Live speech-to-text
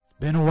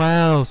Been a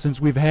while since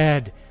we've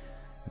had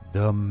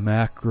the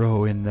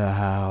macro in the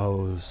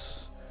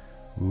house.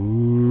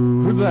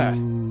 Ooh. Who's that?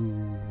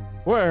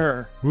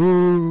 Where?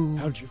 Ooh.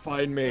 How'd you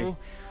find me?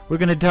 We're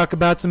going to talk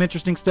about some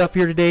interesting stuff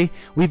here today.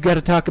 We've got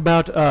to talk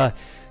about, the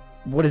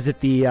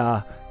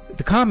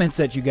comments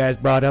that you guys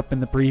brought up in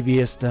the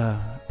previous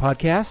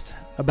podcast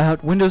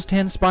about Windows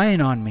 10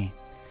 spying on me.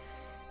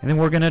 And then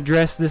we're going to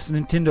address this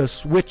Nintendo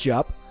Switch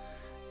up.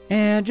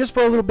 And just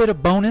for a little bit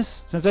of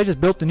bonus, since I just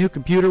built a new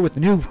computer with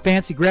a new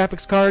fancy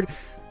graphics card,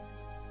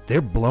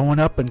 they're blowing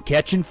up and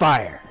catching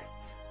fire.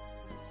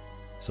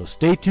 So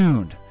stay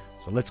tuned.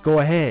 So let's go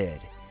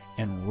ahead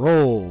and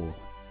roll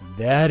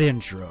that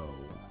intro.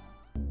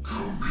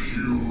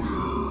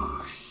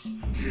 Computers,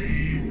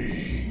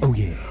 gaming, Oh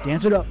yeah,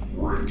 dance it up.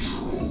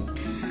 retro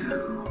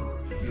gear,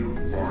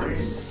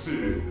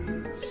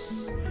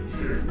 devices,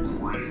 tech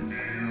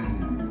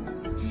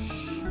reviews,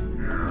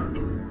 and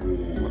more.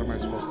 What am I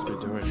supposed to be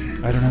doing?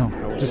 I don't know.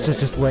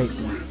 Just wait.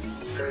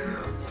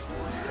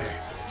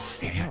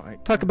 No,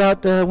 Talk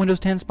about Windows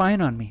 10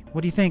 spying on me.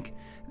 What do you think?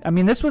 I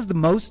mean, this was the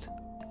most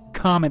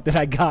comment that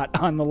I got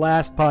on the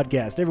last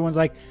podcast. Everyone's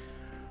like,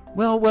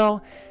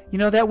 well, you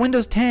know, that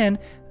Windows 10,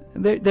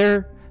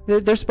 they're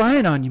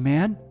spying on you,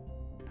 man.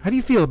 How do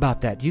you feel about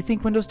that? Do you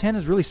think Windows 10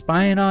 is really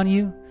spying on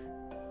you?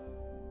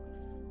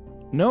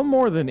 no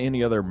more than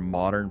any other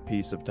modern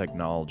piece of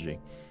technology.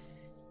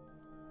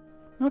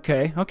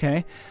 Okay.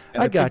 And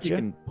I think got you you.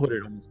 can put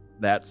it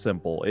that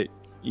simple.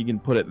 You can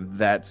put it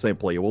that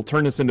simply. We'll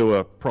turn this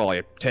into probably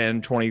a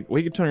 10, 20...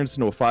 We could turn this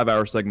into a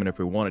 5-hour segment if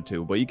we wanted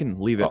to, but you can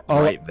leave it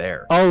right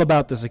there. All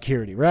about the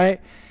security,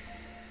 right?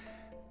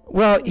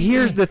 Well,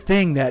 here's the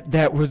thing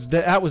that was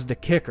the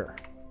kicker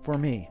for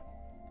me.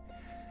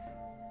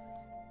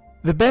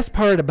 The best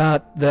part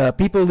about the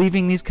people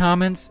leaving these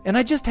comments, and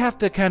I just have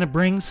to kind of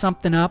bring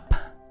something up.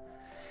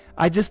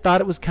 I just thought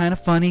it was kind of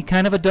funny,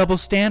 kind of a double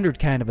standard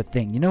kind of a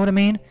thing. You know what I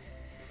mean?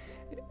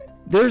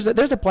 There's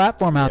a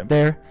platform out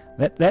there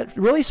that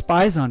really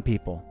spies on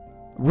people.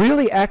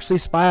 Really actually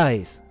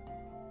spies.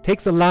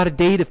 Takes a lot of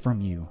data from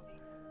you.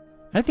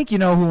 I think you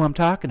know who I'm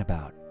talking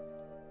about.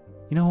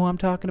 You know who I'm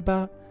talking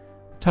about?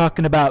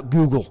 Talking about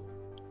Google.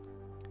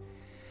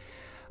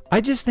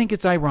 I just think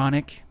it's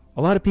ironic.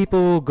 A lot of people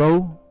will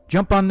go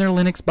jump on their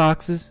Linux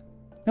boxes.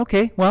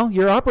 Okay, well,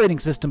 your operating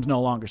system's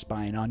no longer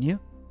spying on you.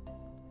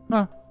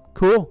 Huh,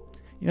 cool.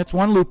 That's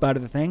one loop out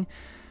of the thing.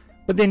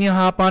 But then you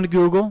hop onto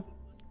Google.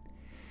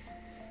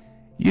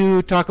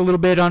 You talk a little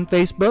bit on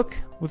Facebook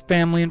with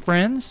family and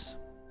friends.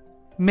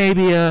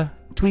 Maybe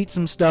tweet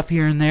some stuff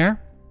here and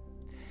there.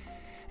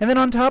 And then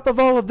on top of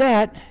all of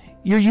that,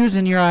 you're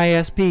using your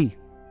ISP,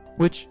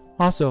 which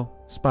also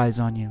spies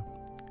on you.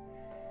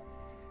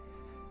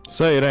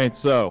 Say it ain't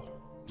so.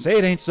 Say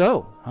it ain't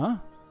so, huh?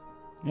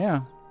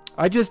 Yeah.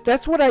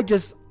 That's what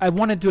I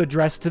wanted to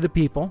address to the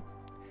people,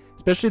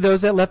 especially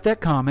those that left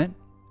that comment,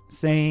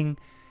 saying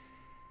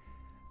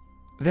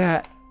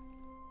that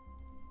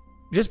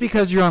just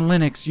because you're on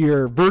Linux,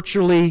 you're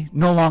virtually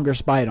no longer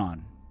spied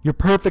on. You're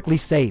perfectly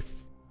safe.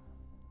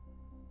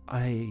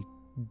 I'm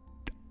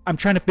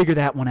trying to figure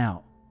that one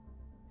out.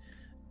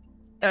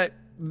 I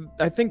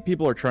think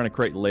people are trying to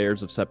create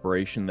layers of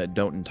separation that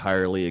don't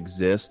entirely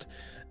exist.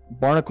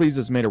 Barnacules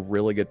has made a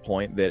really good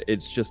point that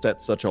it's just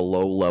at such a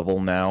low level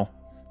now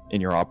in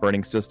your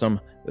operating system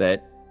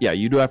that, yeah,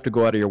 you do have to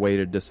go out of your way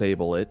to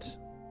disable it.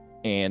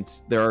 And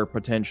there are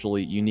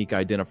potentially unique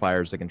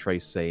identifiers that can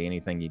trace, say,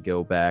 anything you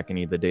go back,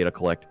 any of the data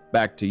collect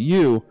back to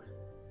you.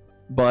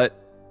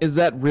 But is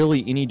that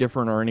really any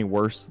different or any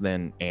worse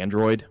than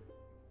Android?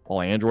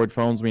 All Android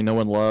phones we know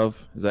and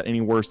love. Is that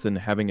any worse than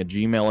having a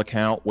Gmail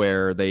account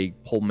where they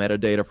pull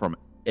metadata from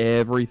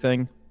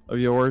everything of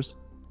yours?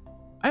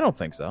 I don't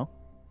think so.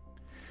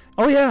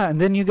 Oh yeah, and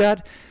then you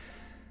got,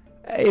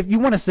 if you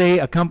want to say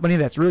a company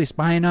that's really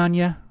spying on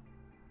you,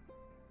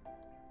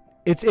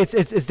 it's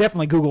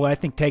definitely Google. I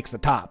think takes the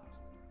top.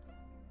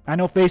 I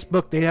know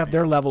Facebook, they have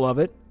their level of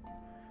it.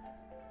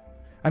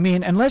 I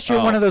mean, unless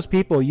you're one of those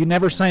people, you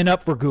never sign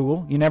up for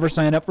Google, you never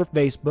sign up for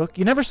Facebook,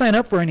 you never sign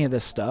up for any of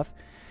this stuff,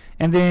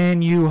 and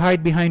then you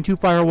hide behind 2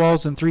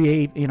 firewalls and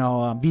 3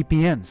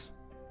 VPNs.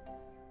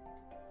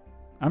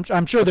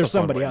 I'm sure there's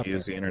somebody out there.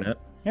 Use the internet.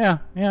 Yeah.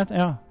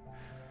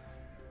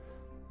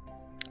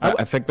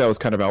 I think that was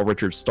kind of how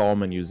Richard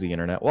Stallman used the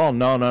internet. Well,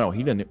 no,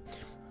 he didn't.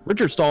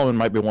 Richard Stallman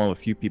might be one of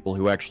the few people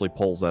who actually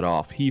pulls that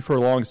off. He, for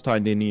the longest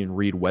time, didn't even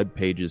read web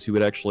pages. He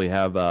would actually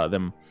have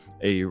them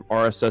a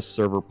RSS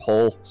server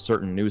pull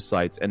certain news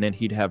sites, and then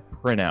he'd have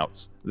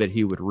printouts that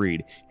he would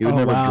read. He would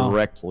never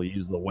directly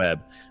use the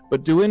web.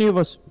 But do any of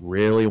us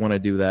really want to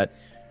do that?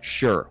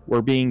 Sure,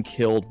 we're being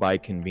killed by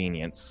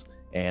convenience,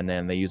 and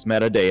then they use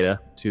metadata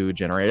to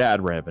generate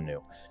ad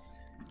revenue.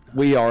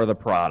 We are the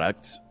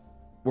product.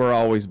 We're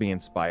always being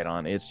spied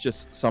on. It's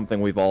just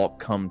something we've all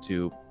come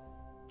to,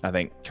 I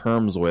think,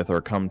 terms with or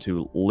come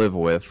to live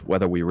with,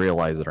 whether we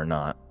realize it or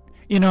not.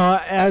 You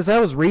know, as I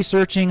was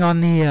researching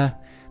on the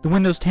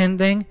Windows 10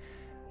 thing,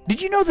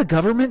 did you know the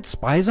government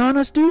spies on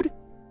us, dude?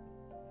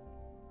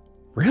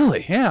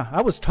 Really? Yeah,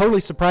 I was totally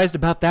surprised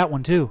about that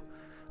one, too.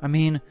 I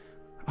mean,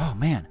 oh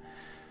man.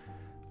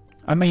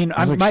 I mean,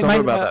 There's like something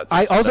about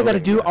that all I got to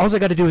system, yeah. all I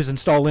got to do is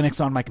install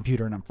Linux on my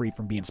computer, and I'm free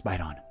from being spied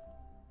on.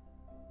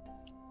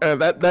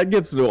 That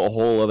gets to a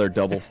whole other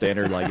double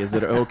standard. Like, is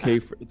it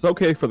okay? It's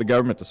okay for the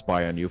government to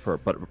spy on you,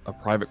 but a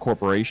private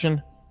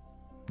corporation?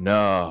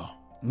 No.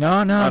 No.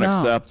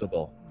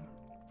 Unacceptable.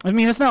 I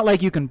mean, it's not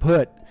like you can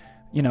put,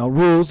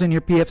 rules in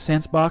your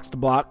pfSense box to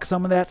block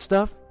some of that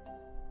stuff.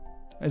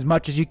 As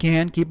much as you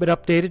can, keep it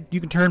updated. You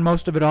can turn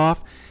most of it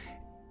off.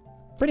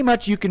 Pretty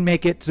much you can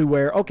make it to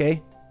where,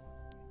 okay,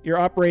 your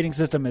operating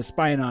system is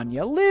spying on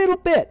you a little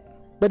bit.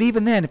 But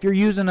even then, if you're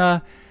using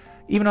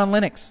even on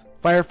Linux,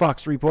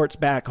 Firefox reports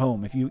back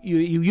home. If you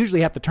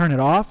usually have to turn it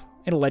off,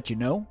 it'll let you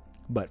know.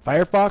 But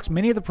Firefox,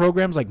 many of the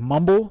programs like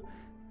Mumble,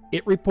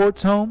 it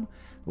reports home.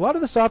 A lot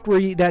of the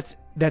software that's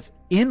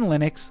in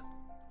Linux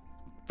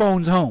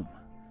phones home,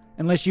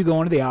 unless you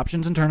go into the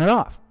options and turn it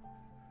off.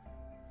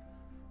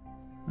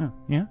 Oh,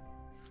 yeah.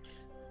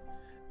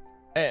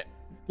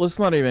 Let's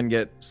not even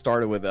get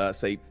started with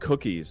say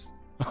cookies.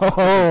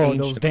 Oh,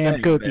 those damn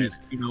Thing cookies.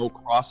 That,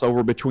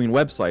 crossover between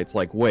websites.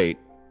 Like, wait,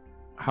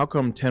 how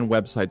come 10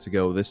 websites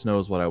ago this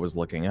knows what I was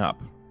looking up?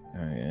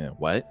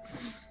 What?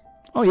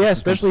 Oh yeah,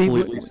 especially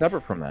completely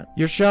separate from that.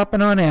 You're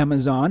shopping on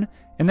Amazon,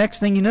 and next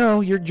thing you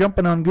know, you're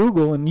jumping on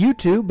Google and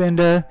YouTube, and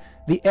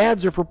the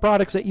ads are for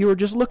products that you were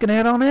just looking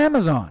at on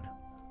Amazon.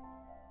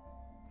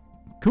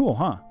 Cool,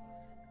 huh?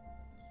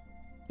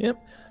 Yep.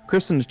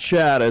 Chris in the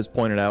chat has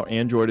pointed out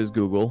Android is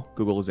Google,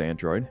 Google is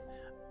Android.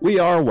 We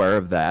are aware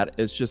of that.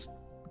 It's just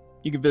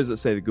you can visit,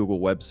 say, the Google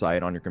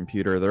website on your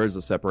computer. There is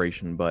a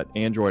separation, but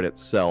Android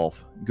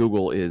itself,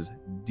 Google is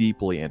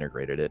deeply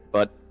integrated it.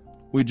 But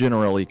we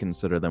generally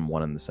consider them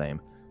one and the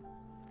same.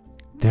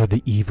 They're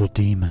the evil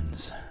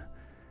demons.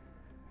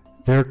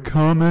 They're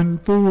coming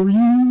for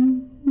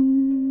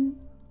you.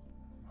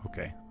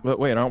 Okay. But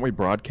wait, aren't we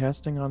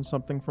broadcasting on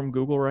something from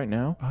Google right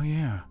now? Oh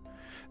yeah.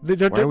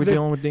 Why are we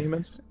dealing with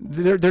demons?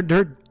 They're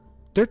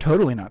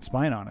totally not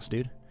spying on us,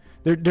 dude.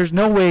 There's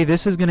no way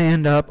this is going to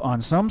end up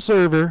on some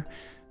server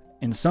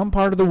in some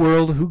part of the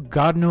world, who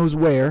God knows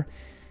where,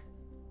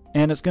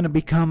 and it's going to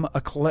become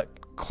a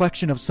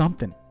collection of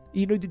something.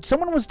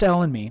 Someone was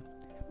telling me,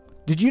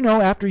 did you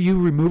know after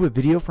you remove a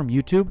video from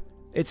YouTube,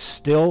 they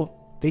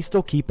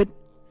still keep it?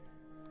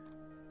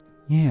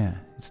 Yeah,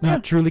 it's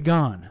not truly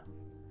gone.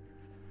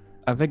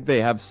 I think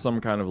they have some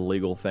kind of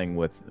legal thing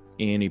with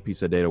any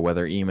piece of data,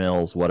 whether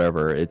emails,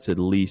 whatever. It's at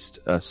least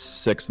a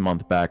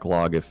 6-month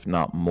backlog, if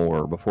not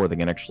more, before they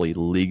can actually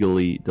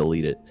legally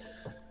delete it.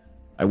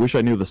 I wish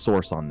I knew the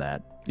source on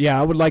that. Yeah,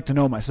 I would like to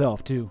know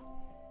myself, too.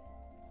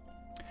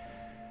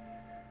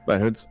 But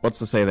what's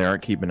to say they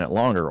aren't keeping it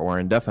longer or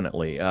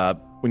indefinitely?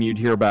 When you'd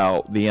hear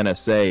about the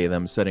NSA,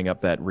 them setting up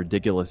that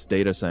ridiculous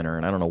data center,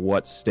 and I don't know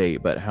what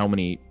state, but how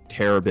many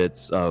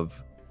terabits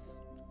of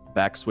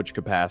backswitch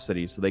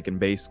capacity, so they can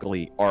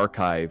basically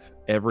archive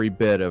every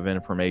bit of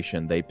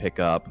information they pick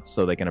up,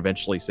 so they can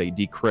eventually, say,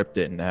 decrypt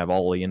it and have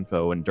all the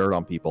info and dirt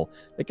on people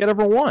they could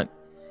ever want.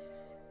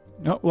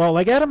 No, well,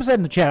 like Adam said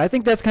in the chat, I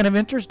think that's kind of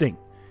interesting.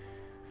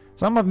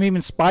 Some of them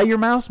even spy your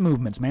mouse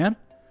movements, man.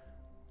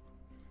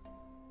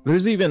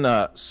 There's even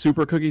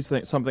super cookies,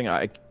 something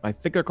I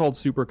think are called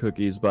super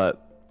cookies,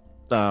 but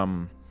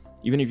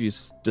even if you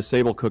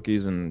disable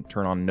cookies and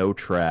turn on no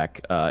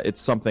track,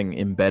 it's something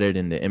embedded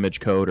into image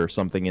code or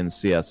something in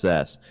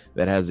CSS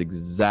that has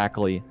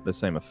exactly the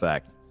same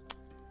effect.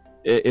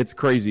 It's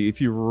crazy.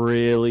 If you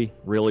really,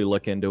 really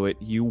look into it,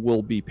 you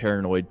will be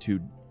paranoid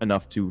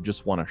enough to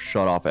just want to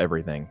shut off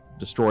everything,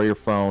 destroy your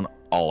phone,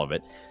 all of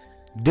it.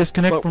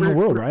 Disconnect from the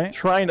world, we're right?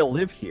 Trying to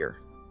live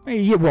here.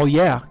 Yeah, well,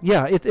 yeah.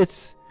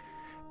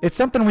 It's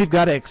something we've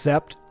got to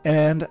accept,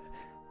 and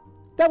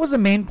that was the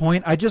main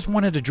point. I just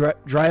wanted to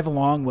drive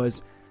along.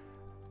 Was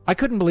I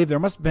couldn't believe there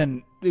must have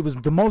been. It was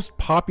the most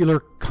popular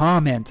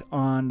comment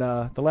on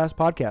the last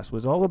podcast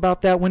was all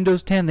about that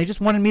Windows 10. They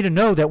just wanted me to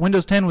know that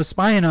Windows 10 was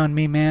spying on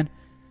me, man.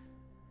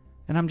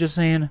 And I'm just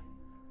saying,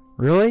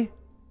 really?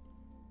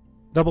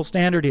 Double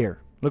standard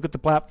here. Look at the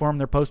platform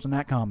they're posting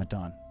that comment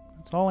on.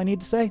 That's all I need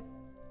to say.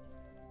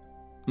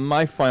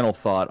 My final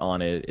thought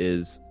on it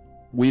is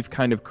we've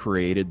kind of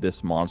created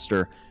this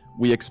monster.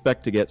 We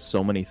expect to get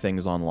so many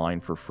things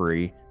online for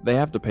free. They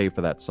have to pay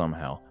for that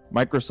somehow.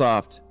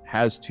 Microsoft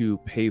has to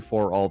pay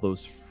for all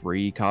those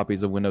free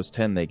copies of Windows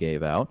 10 they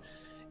gave out,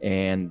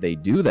 and they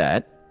do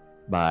that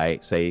by,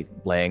 say,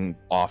 laying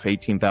off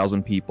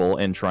 18,000 people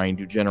and trying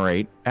to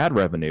generate ad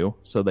revenue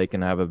so they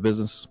can have a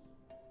business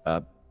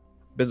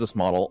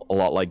model a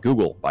lot like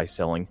Google by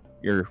selling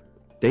your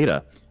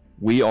data.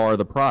 We are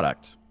the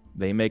product.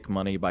 They make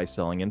money by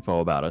selling info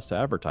about us to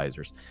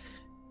advertisers.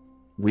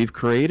 We've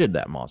created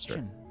that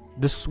monster.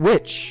 The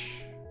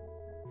Switch.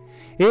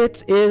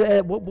 It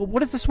is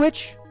what is the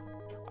Switch?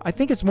 I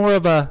think it's more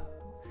of not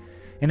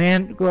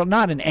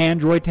an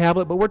Android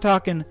tablet, but we're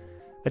talking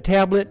a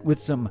tablet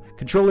with some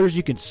controllers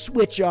you can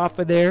switch off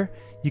of there.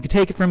 You can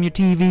take it from your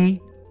TV,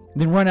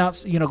 then run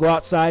out, go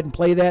outside and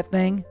play that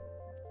thing.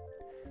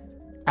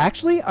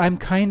 Actually, I'm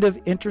kind of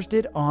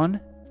interested on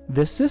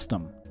this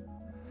system.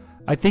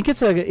 I think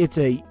it's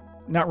a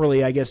not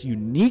really, I guess,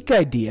 unique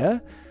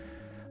idea.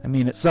 I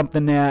mean, it's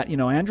something that,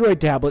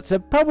 Android tablets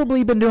have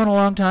probably been doing a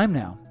long time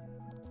now.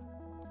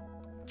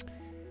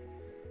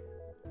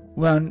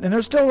 Well, and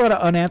there's still a lot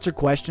of unanswered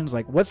questions,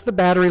 like what's the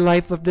battery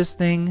life of this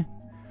thing?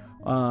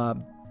 Because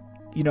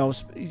you're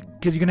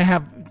going to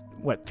have,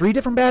 3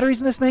 different batteries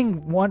in this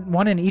thing?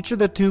 One in each of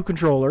the 2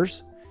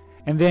 controllers,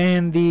 and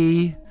then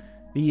the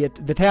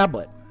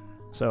tablet.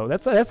 So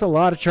that's a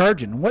lot of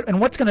charging.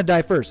 What's going to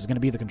die first? Is it going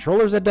to be the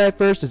controllers that die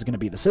first? Is it going to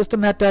be the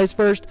system that dies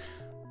first?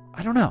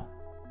 I don't know.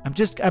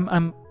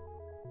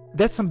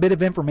 That's some bit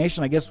of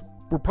information I guess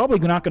we're probably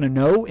not going to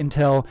know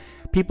until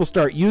people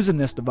start using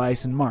this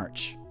device in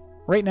March.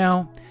 Right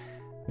now,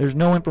 there's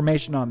no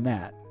information on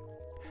that.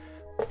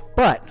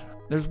 But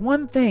there's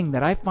one thing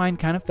that I find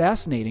kind of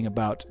fascinating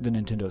about the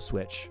Nintendo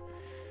Switch.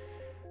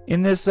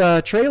 In this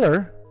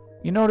trailer,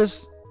 you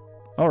notice,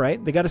 all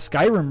right, they got a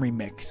Skyrim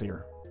remix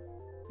here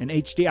in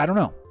HD. I don't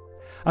know.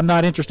 I'm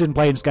not interested in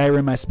playing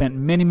Skyrim. I spent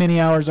many, many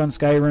hours on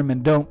Skyrim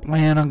and don't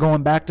plan on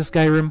going back to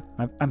Skyrim.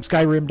 I'm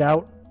Skyrimmed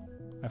out.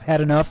 I've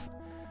had enough.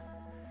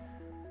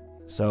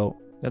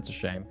 So That's a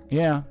shame.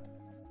 yeah,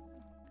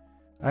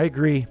 I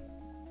agree.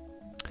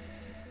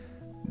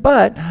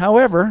 But,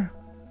 however,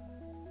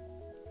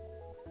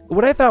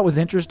 what I thought was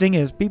interesting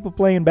is people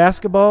playing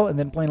basketball and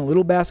then playing a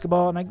little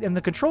basketball, and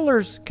the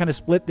controllers kind of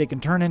split. They can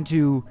turn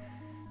into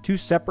 2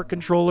 separate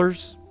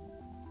controllers.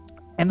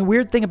 And the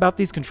weird thing about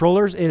these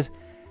controllers is,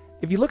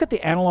 if you look at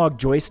the analog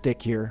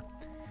joystick here,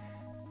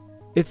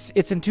 it's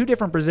in 2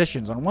 different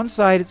positions. On one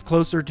side, it's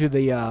closer to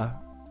the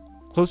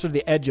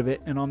edge of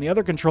it, and on the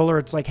other controller,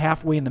 it's like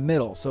halfway in the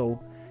middle.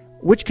 So,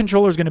 which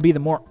controller is going to be the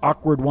more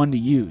awkward one to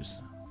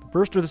use, the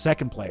first or the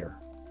second player?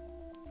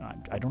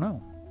 I don't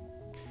know.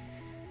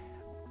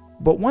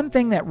 But one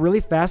thing that really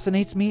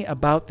fascinates me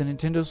about the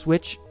Nintendo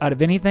Switch, out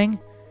of anything,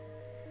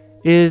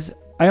 is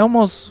I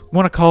almost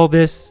want to call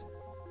this,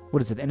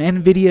 an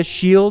NVIDIA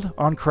Shield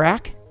on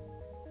crack?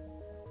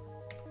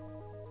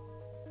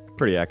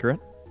 Pretty accurate.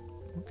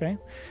 Okay.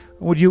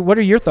 What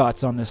are your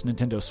thoughts on this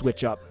Nintendo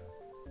Switch up?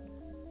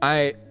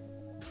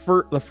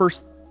 For the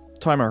first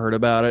time I heard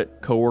about it,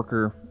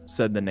 coworker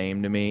said the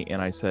name to me,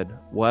 and I said,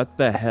 what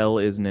the hell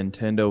is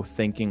Nintendo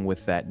thinking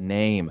with that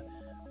name?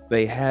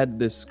 They had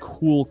this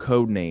cool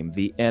code name,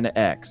 the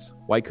NX.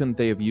 Why couldn't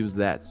they have used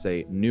that,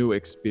 say, new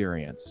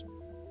experience?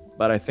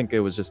 But I think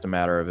it was just a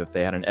matter of if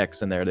they had an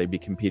X in there, they'd be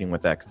competing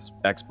with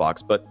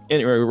Xbox. But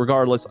anyway,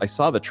 regardless, I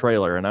saw the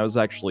trailer, and I was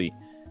actually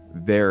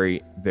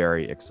very,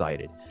 very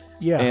excited.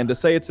 Yeah. And to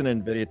say it's an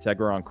NVIDIA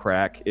Tegra on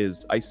crack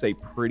is, I say,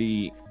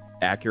 pretty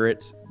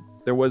accurate.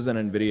 There was an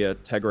NVIDIA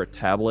Tegra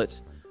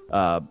tablet,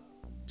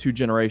 two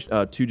generation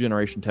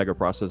Tegra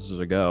processors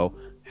ago,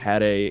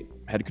 had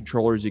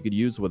controllers you could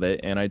use with it,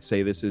 and I'd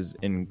say this is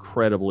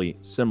incredibly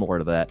similar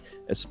to that,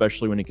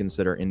 especially when you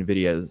consider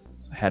NVIDIA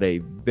had a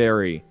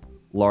very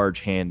large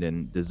hand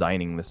in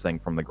designing this thing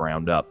from the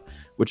ground up,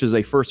 which is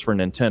a first for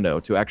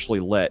Nintendo to actually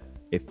let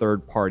a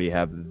third party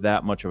have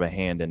that much of a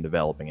hand in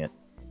developing it.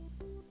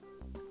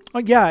 Oh,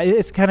 yeah,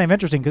 it's kind of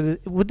interesting because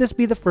would this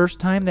be the first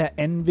time that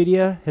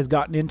NVIDIA has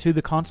gotten into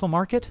the console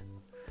market?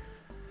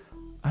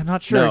 I'm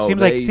not sure. No,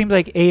 it seems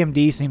like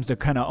AMD seems to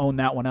kind of own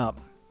that one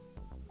up.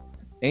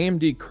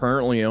 AMD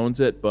currently owns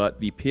it, but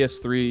the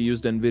PS3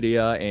 used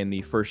NVIDIA and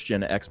the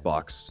first-gen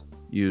Xbox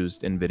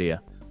used NVIDIA.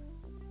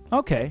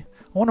 Okay.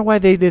 I wonder why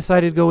they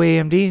decided to go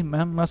AMD.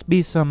 Must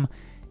be some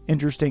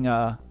interesting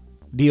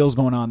deals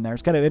going on there.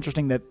 It's kind of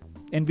interesting that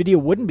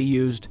NVIDIA wouldn't be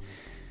used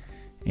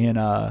in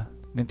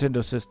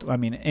Nintendo system. I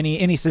mean,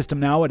 any system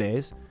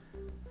nowadays.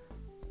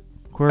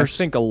 Of course, I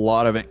think a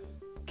lot of it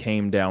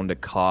came down to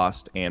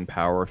cost and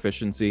power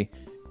efficiency,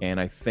 and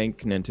I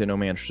think Nintendo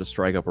managed to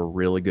strike up a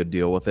really good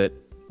deal with it.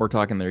 We're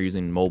talking they're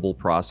using mobile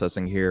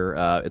processing here.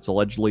 It's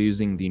allegedly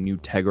using the new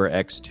Tegra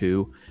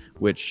X2,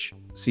 which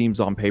seems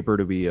on paper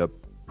to be a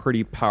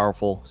pretty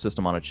powerful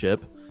system on a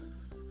chip.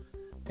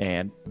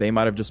 And they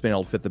might have just been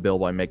able to fit the bill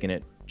by making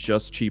it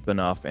just cheap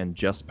enough and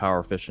just power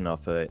efficient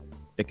enough that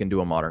it can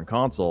do a modern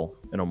console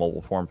in a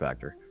mobile form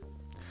factor.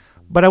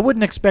 But I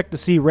wouldn't expect to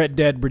see Red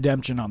Dead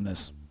Redemption on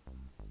this.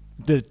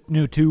 The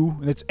new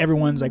 2.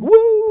 Everyone's like,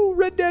 woo,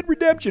 Red Dead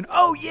Redemption.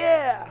 Oh,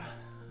 yeah.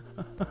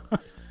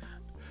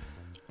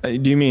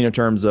 Do you mean in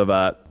terms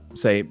of,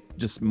 say,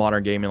 just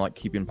modern gaming, like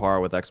keeping par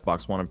with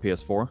Xbox One and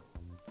PS4?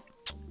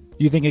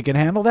 You think it can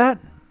handle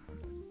that?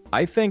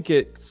 I think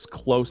it's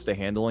close to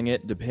handling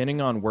it.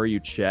 Depending on where you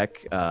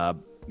check, the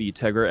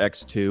Tegra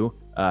X2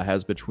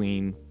 has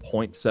between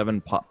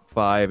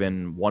 0.75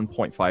 and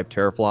 1.5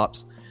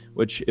 teraflops,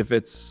 which if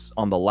it's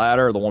on the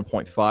latter, the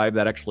 1.5,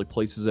 that actually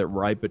places it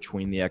right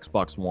between the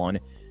Xbox One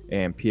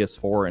and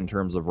PS4 in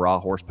terms of raw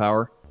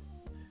horsepower.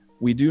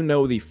 We do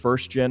know the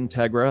first-gen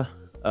Tegra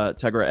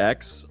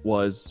X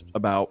was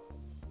about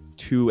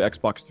 2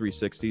 Xbox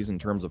 360s in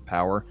terms of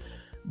power.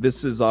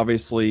 This is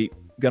obviously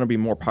going to be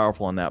more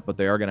powerful on that, but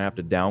they are going to have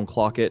to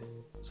downclock it.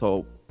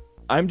 So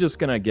I'm just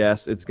going to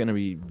guess it's going to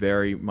be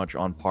very much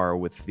on par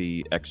with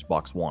the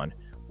Xbox One,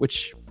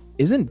 which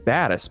isn't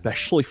bad,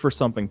 especially for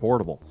something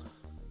portable.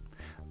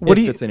 What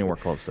do you? it's anywhere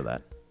close to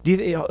that.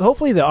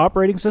 Hopefully the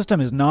operating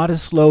system is not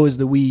as slow as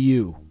the Wii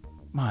U.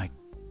 My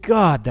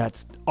God,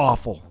 that's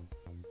awful.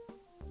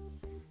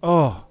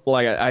 Oh. Well,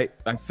 I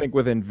think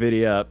with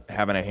NVIDIA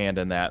having a hand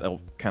in that,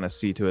 they'll kind of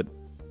see to it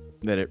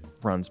that it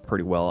runs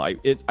pretty well.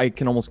 I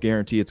can almost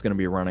guarantee it's going to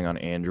be running on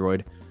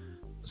Android,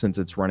 since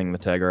it's running the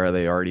Tegra.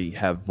 They already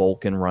have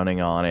Vulkan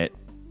running on it,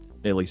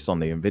 at least on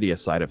the NVIDIA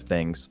side of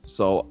things.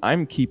 So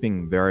I'm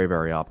keeping very,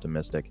 very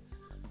optimistic,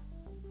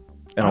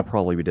 and I'll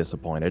probably be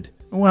disappointed.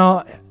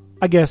 Well,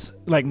 I guess,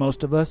 like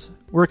most of us,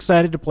 we're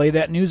excited to play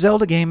that new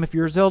Zelda game. If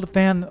you're a Zelda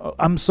fan,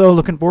 I'm so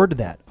looking forward to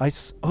that.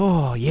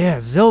 Oh, yeah,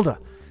 Zelda.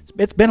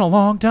 It's been a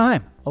long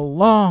time.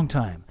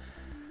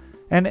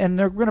 And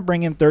they're going to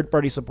bring in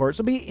third-party support.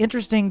 So it'll be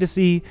interesting to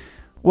see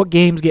what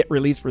games get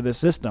released for this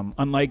system.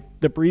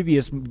 Unlike the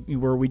previous,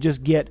 where we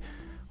just get,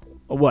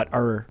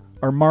 our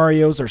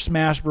Marios, our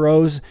Smash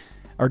Bros,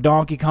 our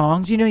Donkey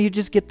Kongs. You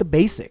just get the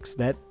basics.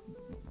 That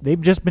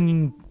they've just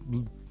been,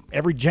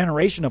 every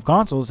generation of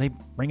consoles, they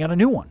bring out a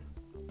new one.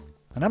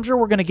 And I'm sure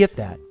we're going to get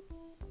that.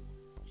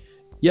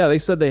 Yeah, they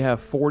said they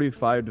have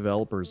 45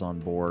 developers on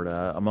board.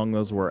 Among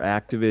those were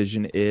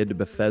Activision, id,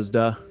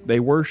 Bethesda. They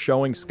were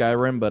showing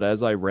Skyrim, but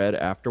as I read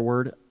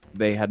afterward,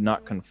 they had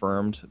not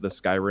confirmed the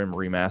Skyrim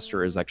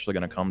remaster is actually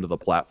going to come to the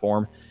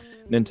platform.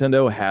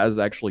 Nintendo has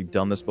actually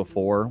done this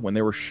before. When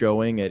they were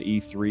showing at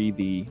E3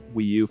 the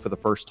Wii U for the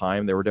first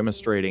time, they were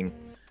demonstrating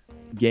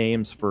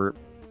games for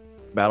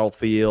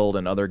Battlefield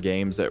and other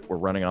games that were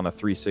running on the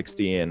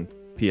 360 and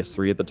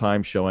PS3 at the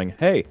time, showing,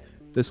 hey,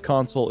 this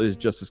console is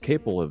just as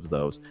capable of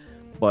those.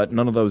 But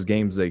none of those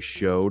games they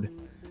showed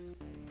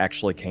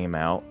actually came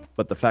out.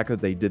 But the fact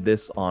that they did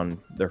this on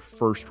their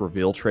first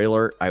reveal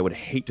trailer, I would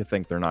hate to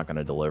think they're not going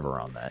to deliver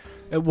on that.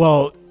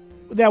 Well,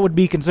 that would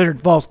be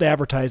considered false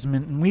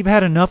advertisement, and we've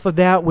had enough of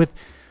that with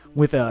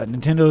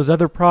Nintendo's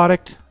other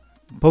product,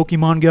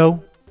 Pokemon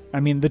Go. I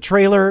mean, the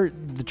trailer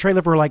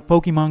for like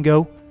Pokemon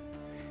Go,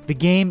 the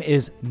game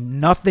is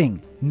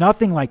nothing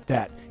like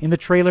that. In the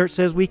trailer, it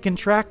says we can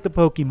track the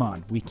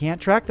Pokemon. We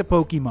can't track the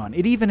Pokemon.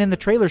 It even in the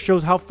trailer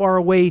shows how far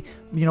away,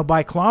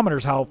 by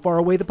kilometers, how far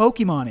away the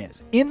Pokemon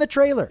is. In the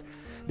trailer.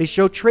 They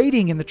show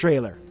trading in the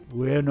trailer.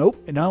 Well,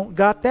 nope, they don't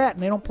got that,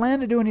 and they don't plan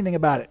to do anything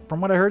about it.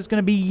 From what I heard, it's going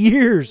to be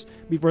years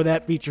before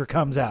that feature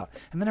comes out.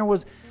 And then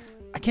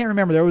I can't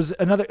remember, there was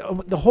another,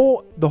 the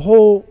whole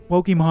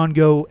Pokemon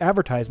Go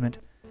advertisement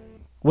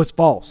was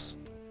false.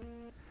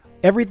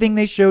 Everything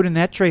they showed in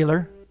that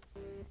trailer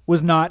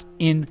was not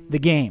in the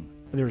game.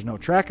 There was no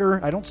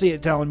tracker. I don't see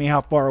it telling me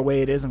how far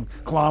away it is in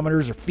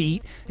kilometers or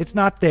feet. It's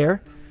not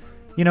there.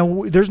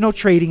 There's no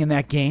trading in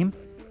that game.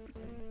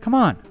 Come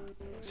on.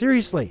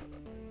 Seriously.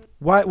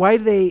 Why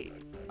do they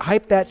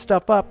hype that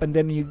stuff up and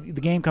then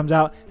the game comes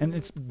out and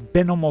it's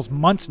been almost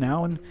months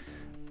now and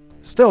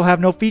still have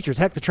no features?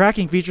 Heck, the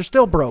tracking feature's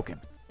still broken.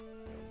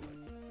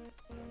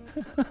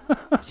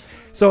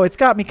 So it's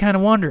got me kind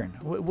of wondering.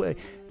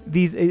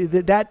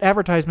 That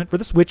advertisement for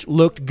the Switch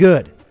looked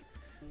good,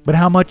 but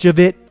how much of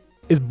it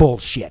is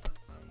bullshit?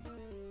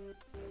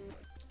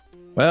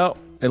 Well,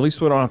 at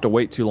least we don't have to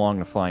wait too long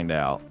to find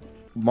out.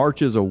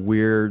 March is a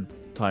weird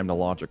time to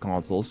launch a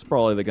console. This is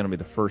probably going to be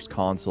the first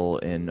console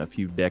in a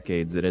few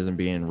decades that isn't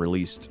being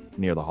released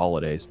near the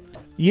holidays.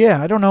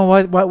 Yeah, I don't know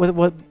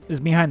what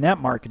is behind that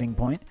marketing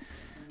point.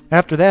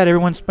 After that,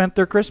 everyone spent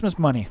their Christmas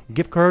money.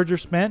 Gift cards are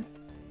spent.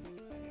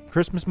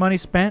 Christmas money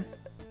spent.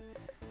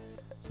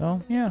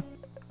 So, yeah.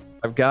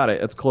 I've got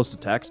it. It's close to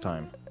tax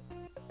time.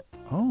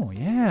 Oh,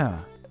 yeah.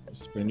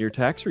 Spend your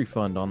tax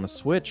refund on the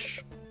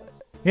Switch.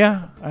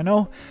 Yeah, I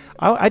know.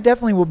 I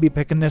definitely will be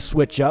picking this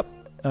Switch up.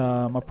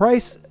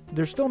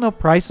 There's still no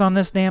price on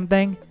this damn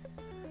thing.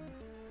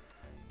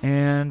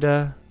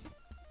 And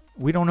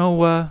we don't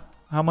know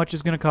how much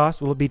it's going to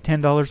cost. Will it be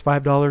 $10,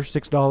 $5,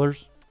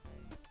 $6?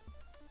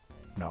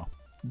 No.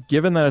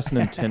 Given that it's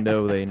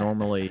Nintendo, they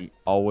normally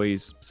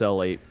always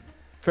sell a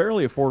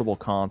fairly affordable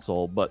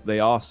console, but they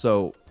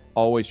also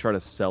always try to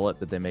sell it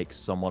that they make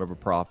somewhat of a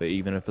profit,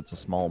 even if it's a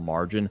small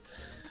margin.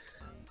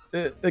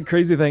 The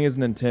crazy thing is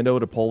Nintendo,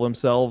 to pull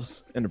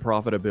themselves into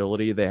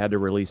profitability, they had to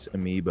release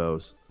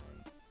amiibos.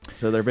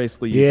 So they're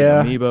basically using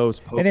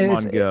amiibos,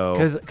 Pokemon Go.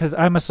 Because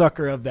I'm a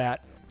sucker of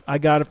that. I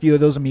got a few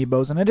of those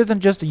amiibos, and it isn't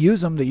just to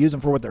use them. They use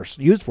them for what they're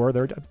used for.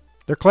 They're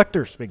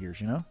collector's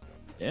figures,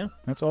 Yeah.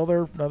 That's all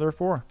they're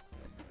for.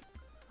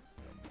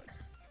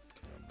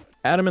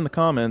 Adam in the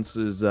comments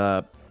is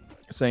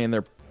saying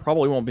there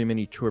probably won't be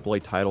many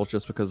AAA titles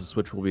just because the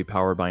Switch will be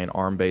powered by an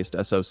ARM-based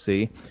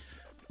SoC.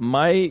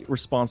 My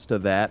response to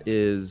that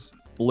is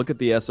look at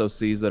the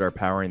SoCs that are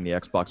powering the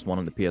Xbox One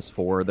and the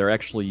PS4. They're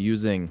actually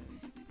using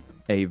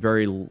a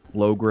very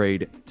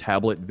low-grade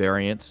tablet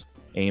variant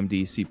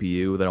AMD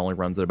CPU that only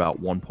runs at about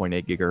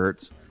 1.8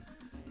 gigahertz.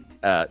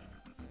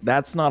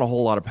 That's not a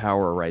whole lot of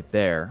power right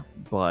there,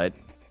 but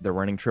they're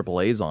running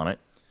AAAs on it.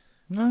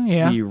 Oh,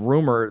 yeah. The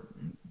rumor,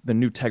 the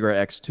new Tegra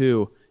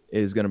X2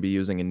 is going to be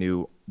using a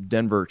new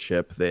Denver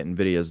chip that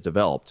NVIDIA has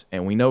developed,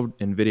 and we know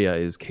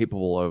NVIDIA is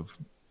capable of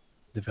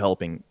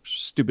developing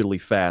stupidly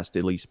fast,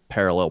 at least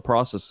parallel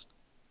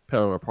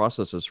parallel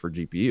processors for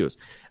GPUs.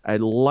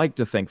 I'd like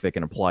to think they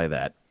can apply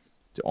that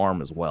to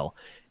ARM as well.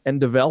 And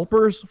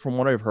developers, from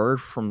what I've heard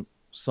from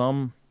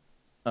some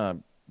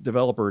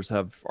developers,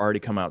 have already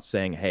come out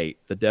saying, hey,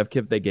 the dev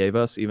kit they gave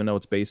us, even though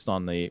it's based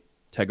on the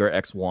Tegra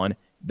X1,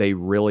 they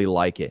really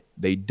like it.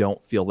 They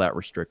don't feel that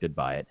restricted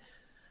by it.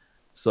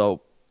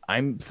 So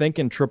I'm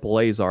thinking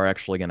AAAs are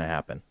actually going to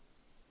happen.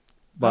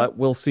 But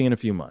we'll see in a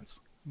few months.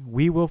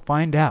 We will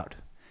find out.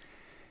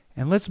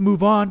 And let's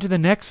move on to the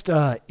next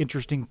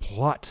interesting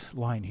plot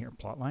line here.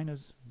 Plot line,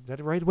 is that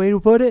the right way to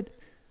put it?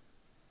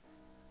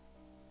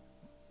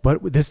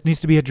 But this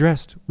needs to be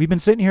addressed. We've been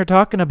sitting here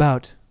talking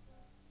about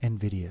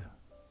NVIDIA.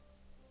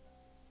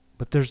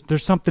 But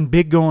there's something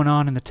big going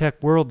on in the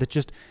tech world that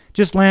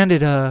just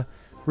landed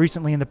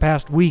recently in the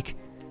past week.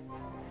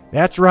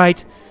 That's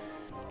right.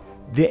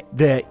 The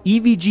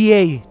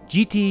EVGA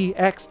GTX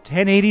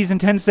 1080s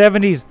and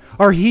 1070s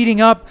are heating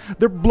up.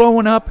 They're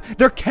blowing up.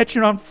 They're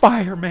catching on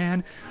fire,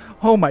 man.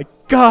 Oh my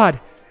God.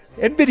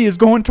 NVIDIA's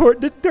going toward.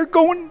 They're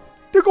going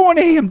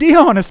AMD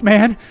on us,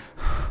 man.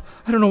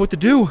 I don't know what to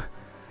do.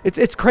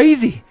 It's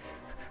crazy.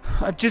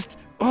 I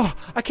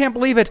can't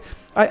believe it.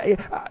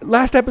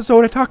 Last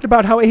episode I talked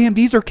about how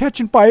AMDs are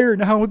catching fire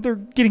and how they're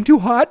getting too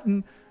hot,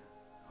 and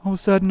all of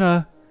a sudden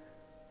I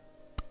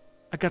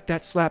got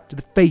that slap to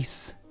the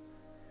face.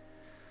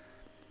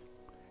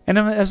 And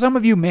as some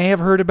of you may have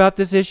heard about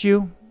this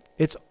issue,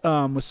 it's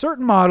with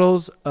certain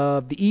models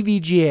of the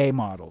EVGA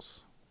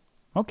models.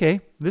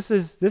 Okay, this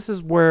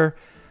is where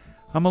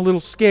I'm a little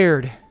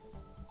scared.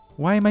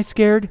 Why am I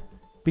scared?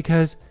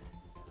 Because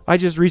I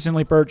just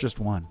recently purchased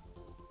one.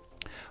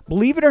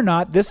 Believe it or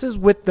not, this is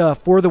with the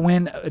For the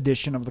Win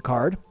edition of the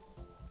card.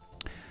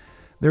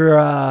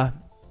 It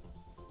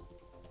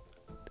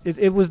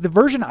was the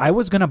version I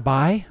was going to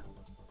buy.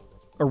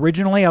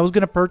 Originally, I was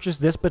going to purchase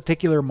this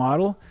particular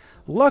model.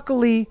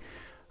 Luckily,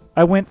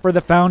 I went for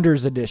the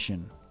Founders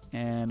Edition.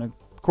 And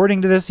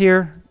according to this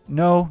here,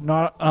 no,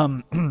 not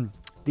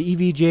the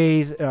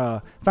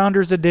EVGA's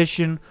Founders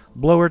Edition,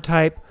 blower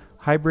type,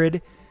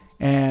 hybrid,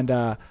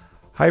 and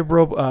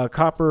hybrid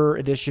copper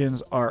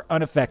editions are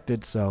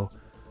unaffected. So,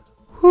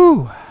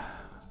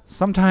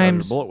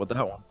 sometimes bullet with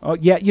that one. Oh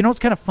yeah, you know what's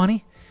kind of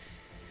funny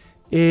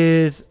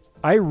is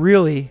I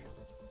really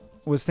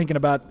was thinking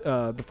about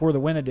the For the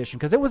Win edition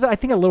because it was, I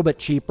think, a little bit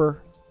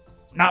cheaper,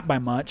 not by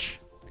much.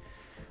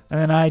 And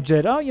then I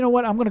said, oh, you know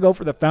what? I'm going to go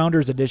for the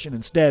Founders Edition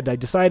instead. I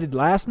decided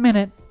last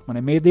minute when I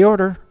made the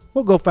order,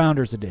 we'll go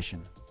Founders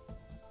Edition.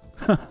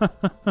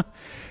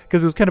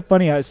 Because it was kind of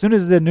funny. As soon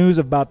as the news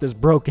about this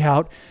broke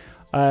out,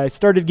 I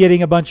started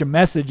getting a bunch of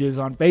messages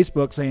on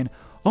Facebook saying,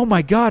 oh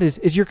my God,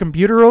 is your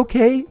computer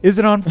okay? Is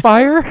it on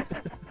fire?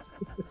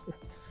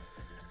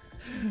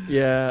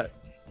 Yeah.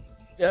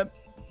 Yep.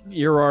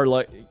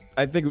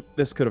 I think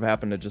this could have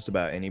happened to just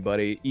about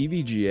anybody.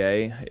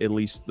 EVGA, at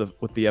least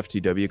with the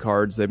FTW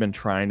cards, they've been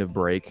trying to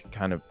break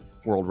kind of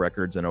world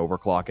records in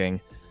overclocking.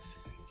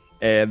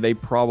 And they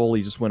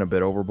probably just went a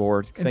bit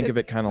overboard. Think of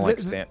it kind of like...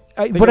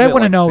 What I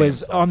want to know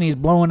is, on these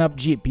blowing up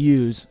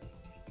GPUs,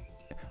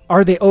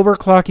 are they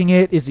overclocking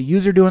it? Is the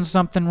user doing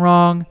something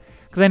wrong?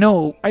 Because I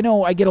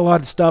know I get a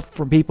lot of stuff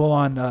from people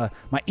on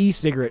my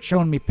e-cigarette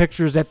showing me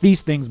pictures that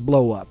these things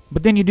blow up.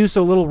 But then you do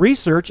so little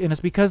research, and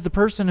it's because the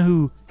person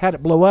who had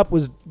it blow up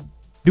was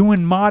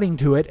doing modding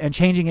to it and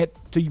changing it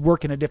to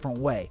work in a different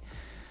way.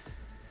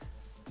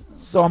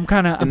 So I'm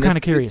kind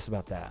of curious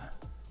about that.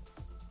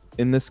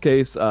 In this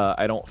case,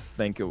 I don't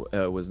think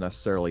it was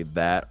necessarily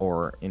that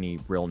or any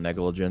real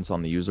negligence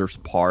on the user's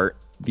part.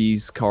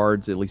 These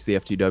cards, at least the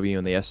FTW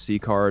and the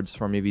SC cards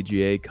from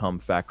EVGA, come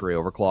factory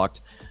overclocked.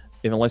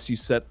 Unless you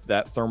set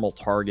that thermal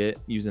target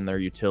using their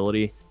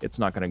utility, it's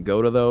not going to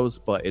go to those,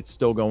 but it's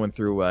still going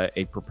through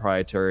a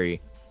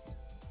proprietary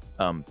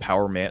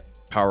VRIGS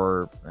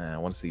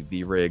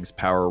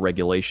power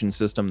regulation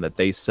system that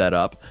they set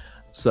up.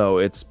 So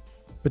it's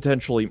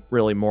potentially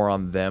really more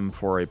on them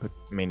for a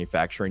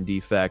manufacturing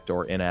defect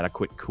or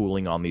inadequate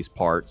cooling on these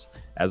parts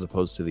as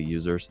opposed to the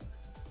users.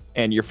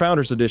 And your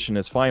Founders Edition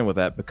is fine with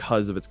that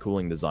because of its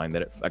cooling design,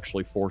 that it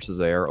actually forces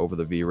air over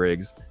the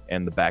VRIGS,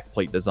 and the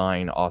backplate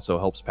design also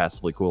helps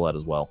passively cool that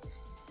as well.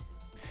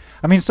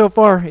 I mean, so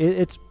far,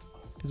 it's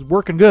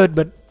working good,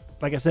 but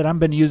like I said, I've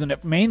been using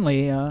it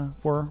mainly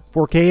for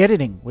 4K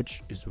editing,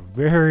 which is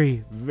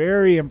very,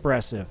 very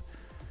impressive.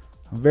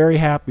 I'm very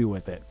happy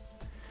with it.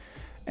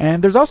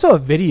 And there's also a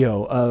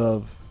video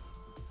of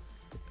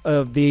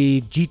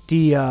the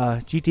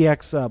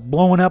GTX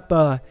blowing up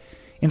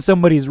in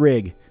somebody's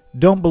rig.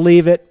 Don't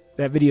believe it.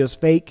 That video's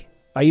fake.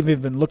 I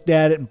even looked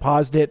at it and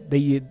paused it.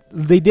 They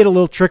did a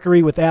little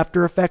trickery with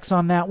After Effects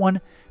on that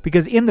one,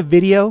 because in the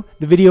video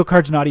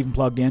card's not even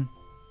plugged in.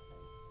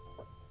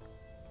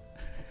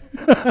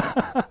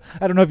 I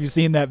don't know if you've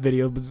seen that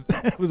video, but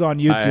it was on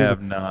YouTube. I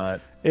have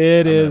not.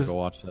 It I'm is.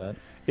 gonna have to watch that.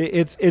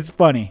 It's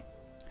funny.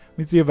 Let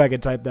me see if I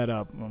can type that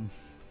up.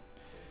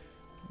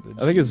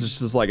 I think it's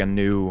just like a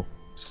new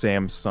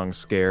Samsung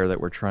scare that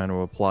we're trying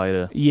to apply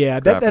to. Yeah,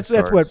 that's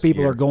what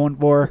people are going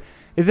for.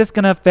 Is this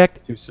going to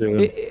affect Too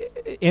soon.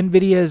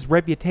 NVIDIA's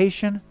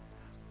reputation?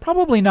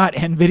 Probably not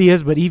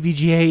NVIDIA's, but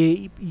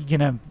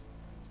EVGA,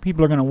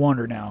 people are going to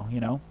wonder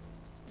now,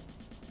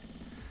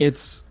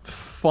 It's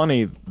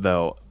funny,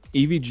 though.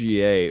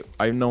 EVGA,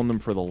 I've known them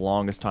for the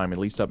longest time, at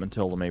least up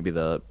until maybe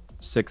the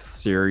 6th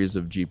series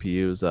of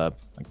GPUs,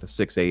 like the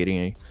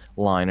 680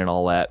 line and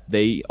all that.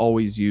 They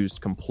always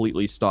used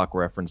completely stock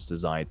reference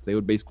designs. They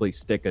would basically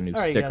stick a new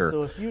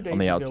sticker on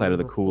the outside of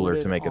the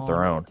cooler to make it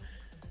their own.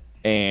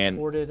 And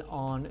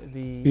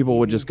people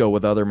would just go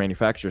with other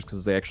manufacturers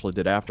because they actually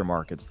did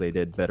aftermarkets. They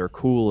did better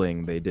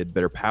cooling. They did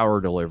better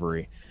power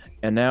delivery.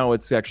 And now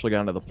it's actually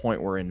gotten to the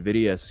point where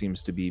NVIDIA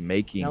seems to be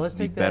making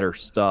the better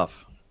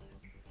stuff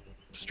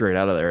straight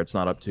out of there. It's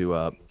not up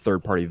to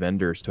third-party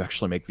vendors to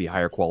actually make the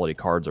higher quality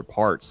cards or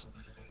parts.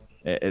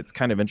 It's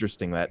kind of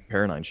interesting, that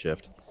paradigm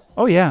shift.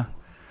 Oh, yeah.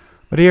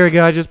 But here we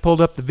go. I just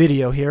pulled up the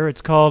video here.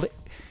 It's called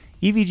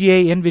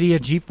EVGA NVIDIA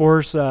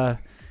GeForce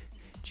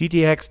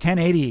GTX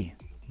 1080.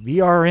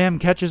 VRM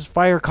catches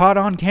fire caught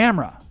on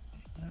camera.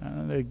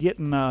 They're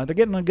getting a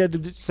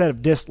good set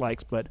of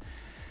dislikes, but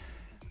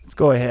let's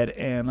go ahead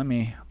and let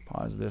me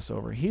pause this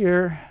over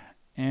here,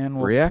 and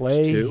we'll React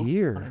play to?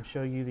 here. I'm going to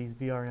show you these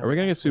VRM. Are we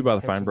gonna get sued by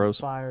the Fine Bros?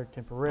 Fire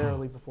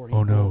temporarily before he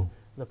no.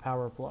 the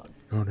power plug.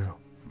 Oh no.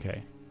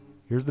 Okay,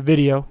 here's the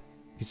video.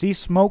 You see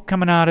smoke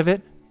coming out of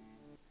it.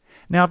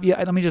 Now,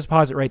 let me just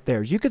pause it right there.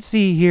 As you can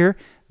see here,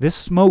 this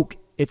smoke,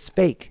 it's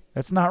fake.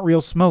 That's not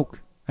real smoke.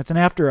 That's an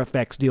After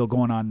Effects deal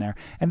going on there.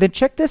 And then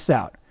check this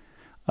out.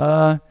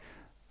 How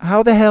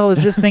the hell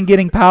is this thing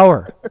getting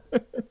power?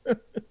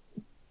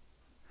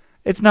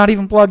 It's not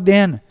even plugged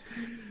in.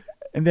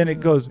 And then it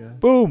goes,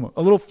 boom,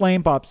 a little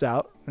flame pops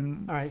out.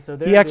 And All right, so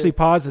there he actually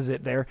pauses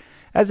it there.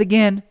 As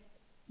again,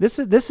 this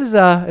is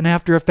an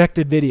After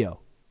Effected video.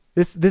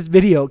 This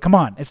video, come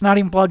on, it's not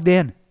even plugged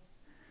in.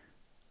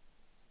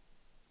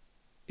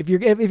 If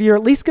you're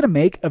at least gonna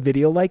make a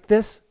video like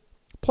this,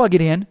 plug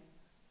it in.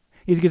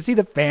 You can see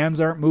the fans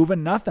aren't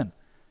moving, nothing.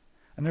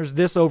 And there's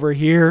this over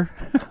here.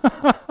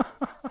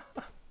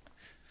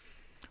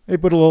 They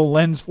put a little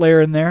lens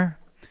flare in there.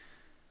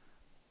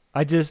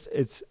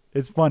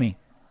 It's funny.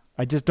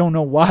 I just don't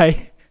know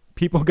why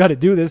people got to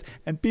do this.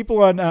 And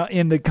people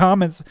in the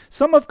comments,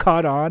 some have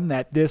caught on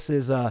that this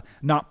is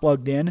not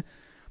plugged in.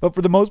 But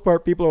for the most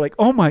part, people are like,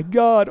 oh my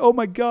God,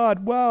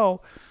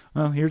 wow.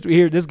 Well,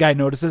 here this guy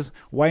notices,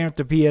 why aren't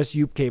the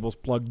PSU cables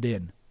plugged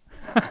in?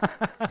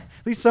 At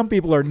least some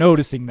people are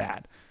noticing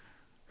that.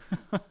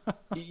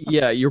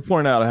 Yeah, you're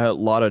pointing out a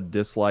lot of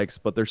dislikes,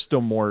 but there's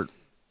still more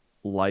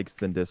likes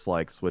than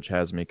dislikes, which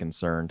has me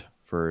concerned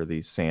for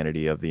the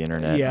sanity of the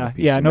internet.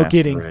 Yeah, no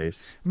kidding. Race.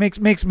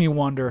 Makes me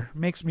wonder.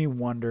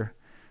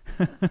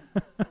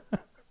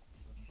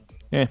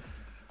 Yeah,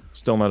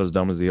 still not as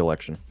dumb as the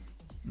election.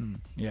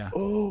 Yeah.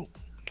 Oh.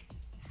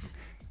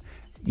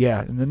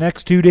 Yeah, in the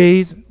next 2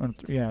 days,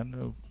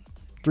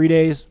 3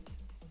 days,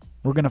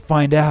 we're gonna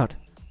find out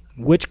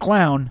which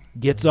clown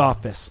gets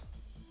office.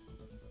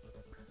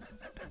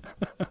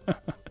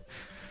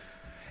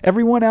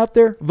 Everyone out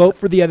there, vote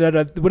for the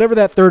whatever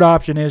that third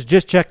option is.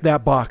 Just check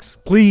that box,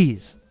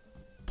 please.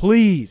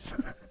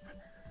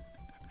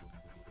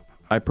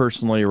 I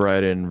personally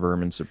write in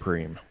Vermin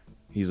Supreme.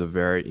 He's a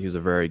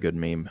very good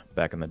meme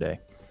back in the day.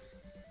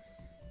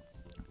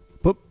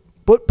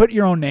 Put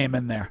your own name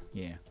in there.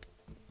 Yeah.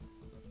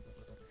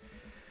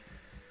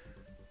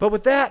 But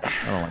with that,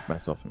 I don't like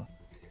myself enough.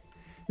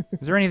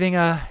 Is there anything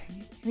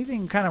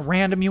kind of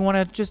random you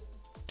want to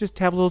just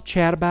have a little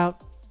chat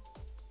about?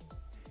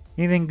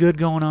 Anything good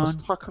going on?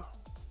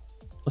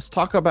 Let's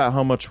talk about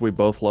how much we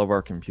both love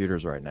our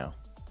computers right now.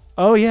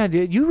 Oh yeah,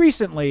 you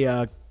recently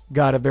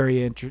got a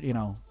very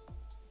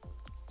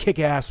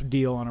kick-ass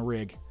deal on a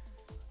rig.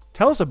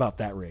 Tell us about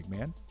that rig,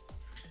 man.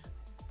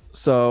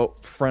 So,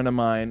 friend of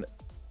mine,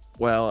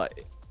 well,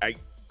 I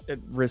at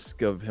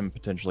risk of him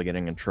potentially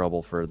getting in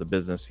trouble for the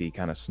business he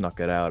kind of snuck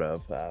it out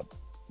of.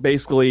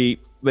 Basically,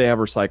 they have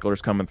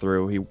recyclers coming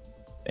through.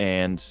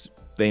 And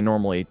they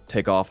normally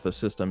take off the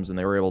systems, and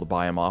they were able to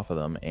buy them off of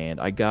them. And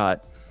I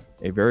got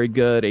a very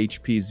good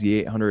HP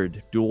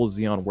Z800 dual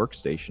Xeon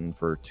workstation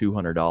for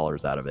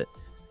 $200 out of it.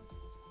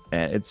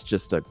 And it's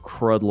just a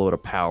crud load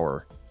of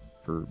power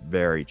for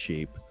very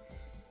cheap.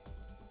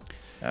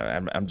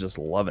 I'm just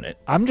loving it.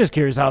 I'm just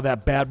curious how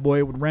that bad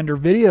boy would render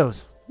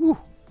videos. Whew.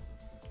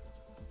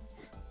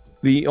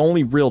 The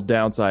only real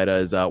downside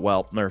is,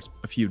 there's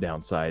a few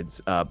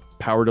downsides.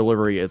 Power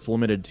delivery, it's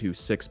limited to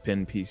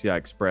 6-pin PCI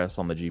Express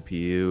on the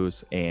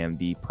GPUs, and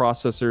the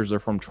processors are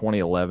from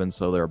 2011,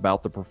 so they're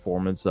about the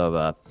performance of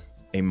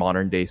a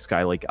modern-day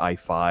Skylake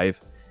i5,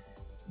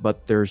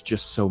 but there's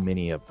just so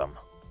many of them.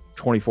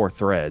 24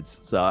 threads.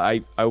 So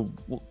I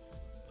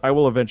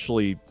will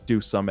eventually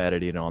do some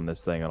editing on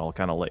this thing, and I'll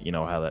kind of let you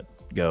know how that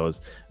goes.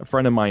 A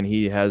friend of mine,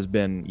 he has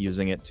been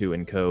using it to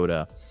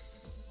encode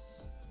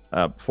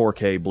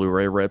 4K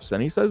Blu-ray rips,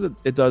 and he says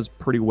it does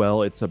pretty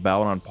well. It's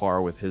about on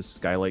par with his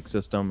Skylake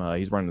system.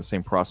 He's running the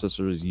same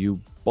processor as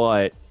you,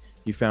 but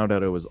he found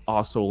out it was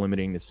also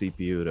limiting the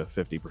CPU to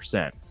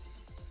 50%.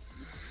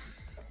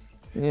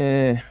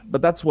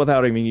 But that's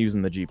without even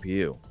using the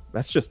GPU.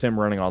 That's just him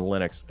running on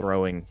Linux,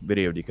 throwing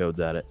video decodes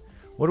at it.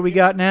 What do we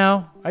got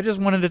now? I just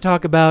wanted to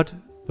talk about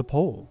the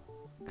poll,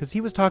 because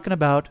he was talking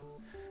about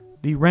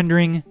the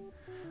rendering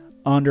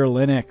under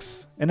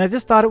Linux, and I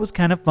just thought it was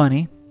kind of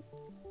funny.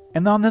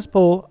 And on this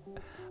poll,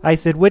 I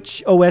said,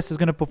 which OS is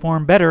going to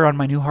perform better on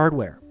my new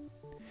hardware?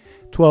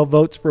 12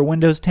 votes for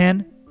Windows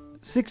 10,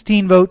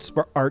 16 votes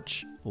for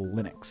Arch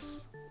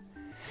Linux.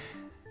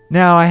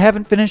 Now, I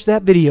haven't finished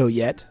that video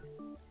yet,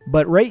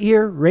 but right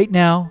here, right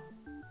now,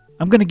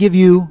 I'm going to give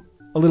you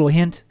a little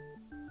hint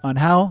on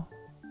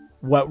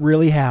what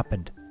really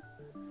happened.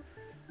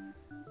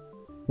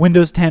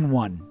 Windows 10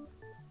 won,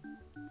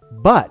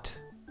 but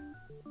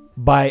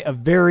by a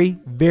very,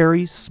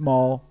 very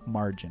small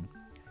margin.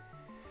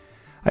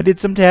 I did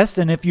some tests,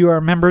 and if you are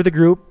a member of the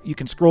group, you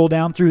can scroll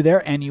down through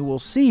there and you will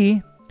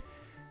see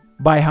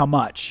by how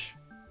much.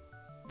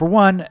 For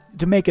one,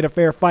 to make it a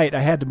fair fight,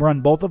 I had to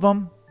run both of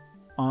them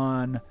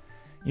on,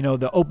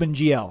 the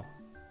OpenGL.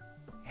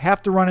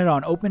 Have to run it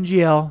on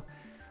OpenGL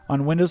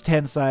on Windows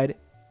 10 side,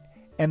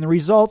 and the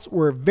results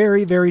were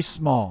very, very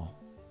small.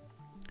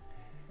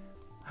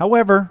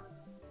 However,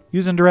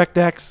 using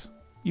DirectX,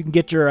 you can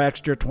get your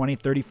extra 20,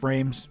 30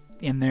 frames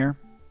in there.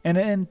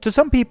 And to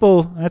some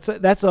people,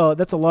 that's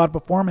a lot of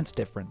performance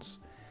difference.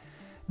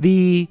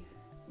 The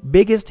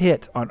biggest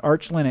hit on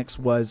Arch Linux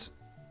was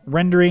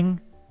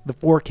rendering the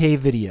 4K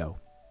video.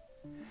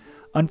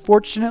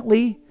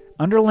 Unfortunately,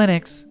 under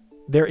Linux,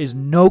 there is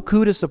no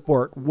CUDA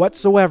support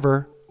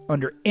whatsoever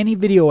under any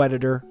video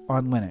editor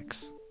on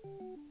Linux,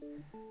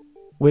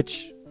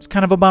 which is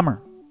kind of a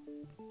bummer.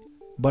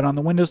 But on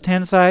the Windows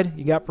 10 side,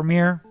 you got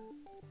Premiere.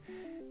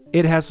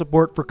 It has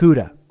support for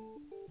CUDA,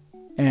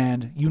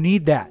 and you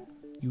need that.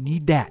 You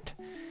need that,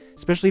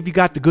 especially if you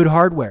got the good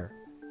hardware.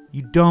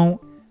 You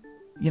don't,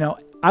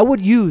 I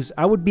would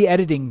be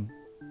editing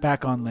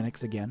back on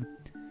Linux again,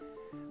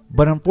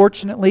 but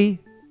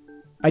unfortunately,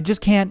 I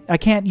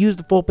can't use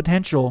the full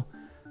potential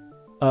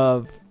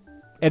of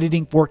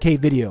editing 4K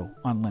video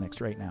on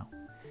Linux right now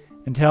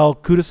until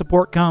CUDA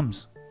support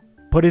comes.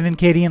 Put it in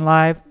KDN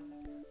Live,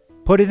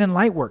 put it in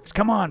Lightworks.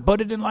 Come on, put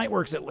it in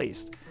Lightworks at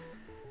least.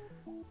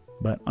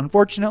 But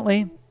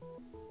unfortunately,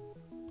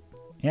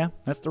 yeah,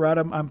 that's the route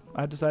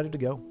I decided to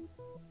go.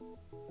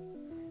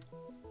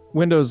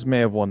 Windows may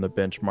have won the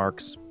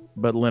benchmarks,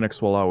 but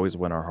Linux will always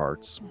win our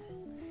hearts.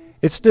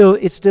 It's still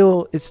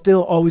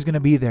always going to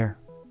be there.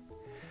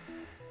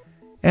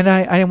 And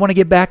I want to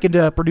get back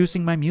into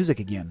producing my music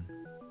again.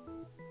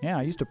 Yeah,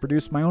 I used to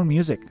produce my own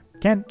music.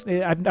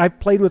 I've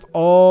played with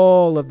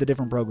all of the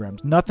different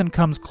programs. Nothing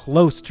comes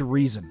close to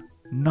Reason.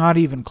 Not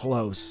even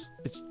close.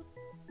 It's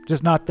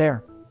just not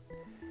there.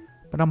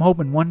 But I'm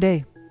hoping one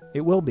day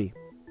it will be.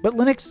 But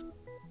Linux,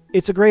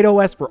 it's a great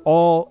OS for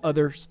all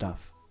other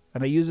stuff.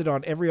 And I use it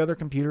on every other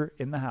computer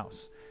in the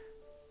house.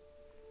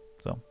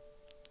 So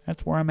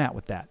that's where I'm at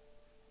with that.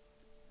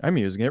 I'm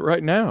using it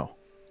right now.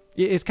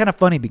 It's kind of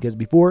funny because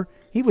before,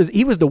 he was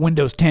the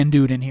Windows 10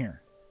 dude in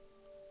here.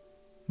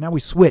 Now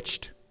we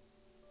switched.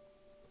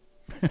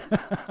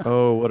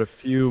 Oh, what a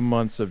few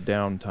months of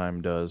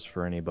downtime does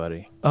for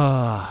anybody.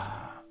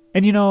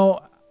 And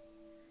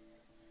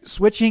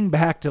switching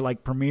back to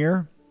like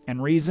Premiere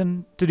and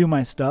Reason to do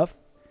my stuff,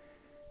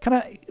 kind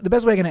of the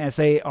best way I can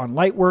say on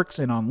Lightworks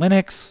and on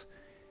Linux,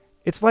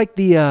 it's like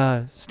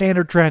the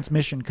standard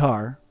transmission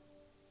car,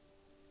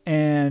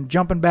 and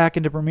jumping back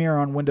into Premiere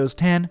on Windows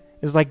 10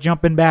 is like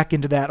jumping back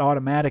into that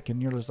automatic,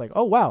 and you're just like,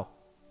 oh wow,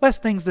 less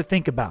things to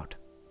think about,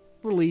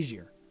 a little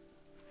easier.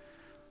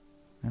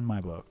 In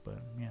my book, but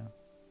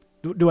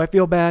yeah. Do I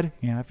feel bad?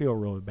 Yeah, I feel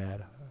really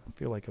bad. I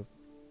feel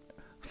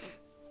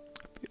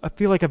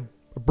like I've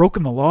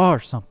broken the law or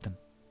something.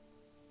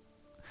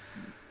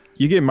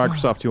 You gave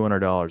Microsoft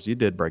 $200. You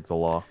did break the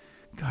law.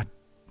 God.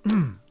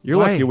 You're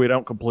Why? lucky we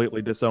don't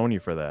completely disown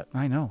you for that.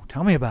 I know.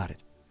 Tell me about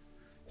it.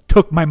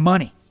 Took my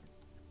money.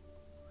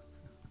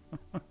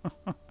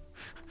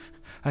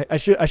 I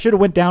should have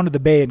went down to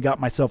the Bay and got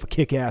myself a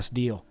kick-ass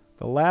deal.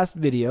 The last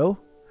video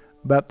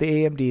about the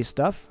AMD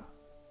stuff.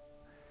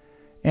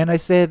 And I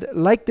said,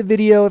 like the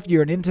video if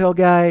you're an Intel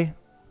guy.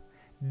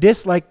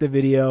 Dislike the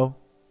video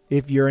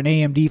if you're an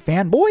AMD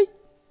fanboy.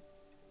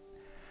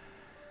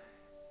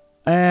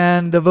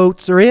 And the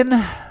votes are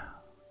in.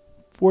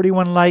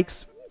 41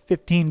 likes,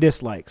 15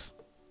 dislikes.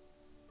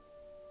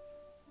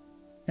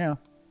 Yeah.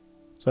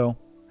 So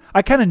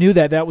I kind of knew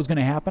that was going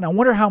to happen. I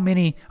wonder how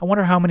many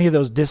of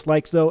those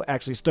dislikes though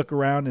actually stuck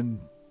around and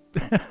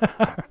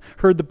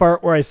heard the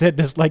part where I said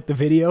dislike the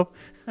video.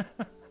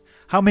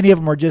 How many of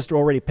them are just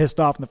already pissed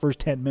off in the first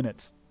 10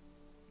 minutes?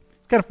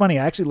 It's kind of funny.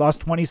 I actually lost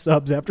 20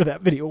 subs after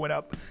that video went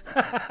up.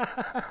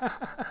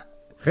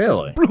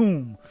 Really?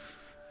 Boom.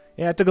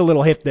 Yeah, I took a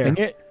little hit there. And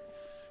yet,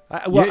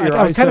 I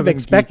was kind of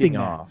expecting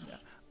that. off.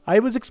 I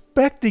was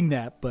expecting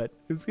that, but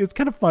it's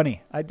kind of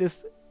funny. I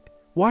just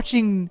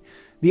watching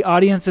the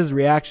audience's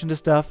reaction to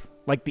stuff,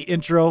 like the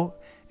intro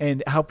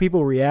and how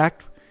people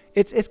react.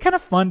 It's kind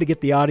of fun to get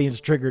the audience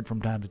triggered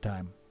from time to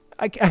time.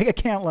 I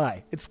can't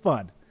lie. It's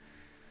fun.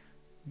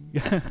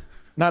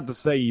 Not to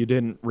say you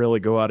didn't really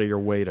go out of your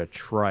way to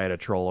try to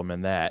troll them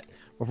in that.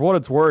 But for what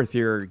it's worth,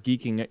 your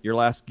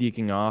last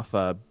geeking off,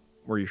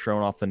 where you're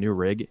showing off the new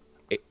rig,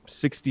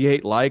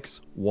 68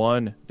 likes,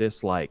 1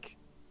 dislike.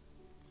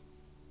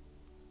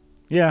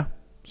 Yeah.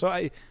 So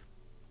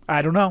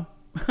I don't know.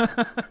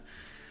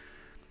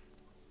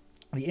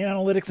 The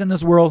analytics in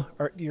this world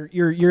are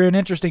you're an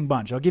interesting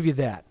bunch. I'll give you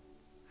that.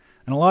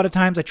 And a lot of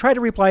times I try to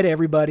reply to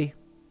everybody.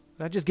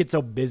 I just get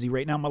so busy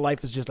right now. My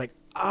life is just like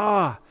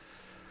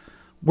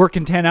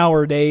working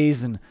 10-hour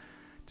days and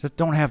just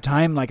don't have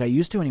time like I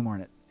used to anymore.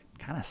 And it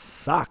kind of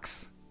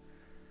sucks.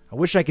 I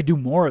wish I could do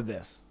more of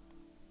this.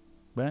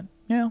 But,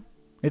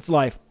 it's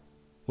life.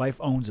 Life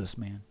owns us,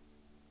 man.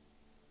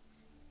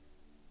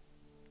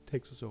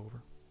 Takes us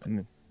over.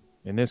 And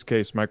in this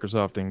case,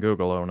 Microsoft and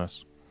Google own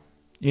us.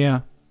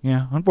 Yeah,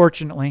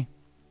 unfortunately.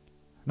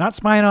 Not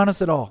spying on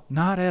us at all.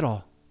 Not at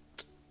all.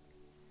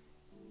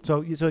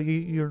 So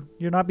you're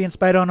not being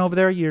spied on over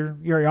there?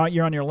 You're on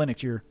your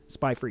Linux. You're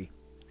spy free.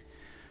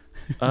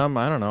 I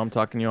don't know. I'm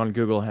talking to you on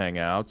Google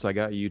Hangouts. I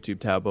got a YouTube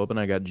tab open.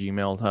 I got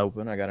Gmail tab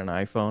open. I got an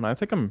iPhone. I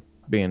think I'm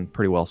being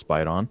pretty well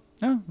spied on.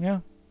 Oh, yeah.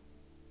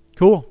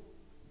 Cool.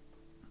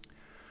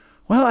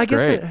 Well, I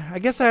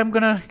guess I'm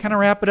going to kind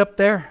of wrap it up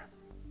there.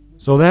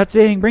 So that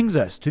saying brings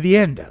us to the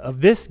end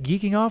of this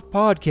Geeking Off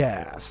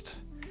podcast.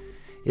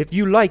 If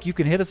you like, you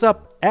can hit us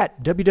up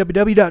at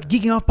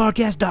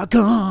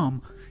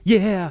www.geekingoffpodcast.com.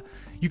 Yeah.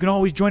 You can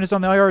always join us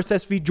on the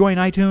RSS feed. Join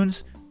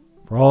iTunes.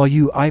 For all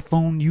you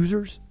iPhone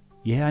users,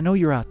 yeah, I know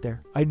you're out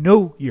there.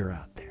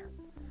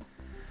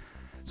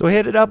 So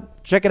hit it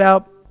up. Check it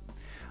out.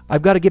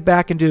 I've got to get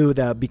back into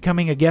the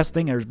becoming a guest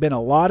thing. There's been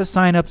a lot of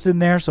sign-ups in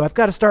there, so I've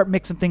got to start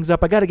mixing things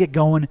up. I got to get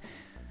going.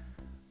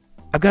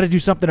 I've got to do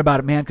something about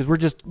it, man, because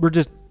we're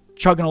just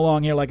chugging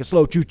along here like a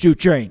slow choo-choo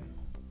train.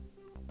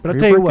 But I'll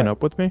tell you what. Are you breaking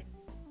up with me?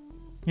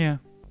 Yeah.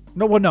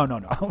 No.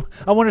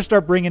 I want to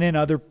start bringing in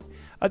other,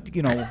 a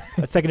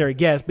secondary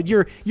guest. But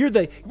we're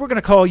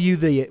gonna call you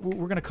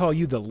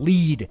the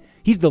lead.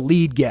 He's the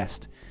lead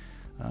guest.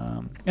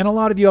 And a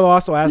lot of you have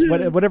also asked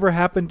whatever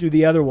happened to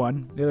the other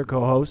one, the other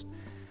co-host.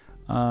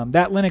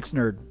 That Linux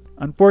nerd.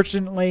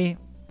 Unfortunately,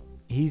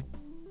 he's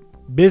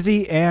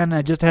busy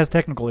and just has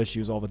technical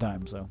issues all the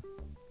time. So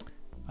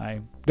I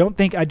don't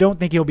think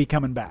he'll be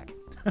coming back.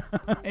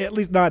 At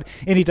least not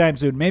anytime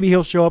soon. Maybe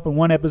he'll show up in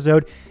one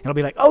episode and he'll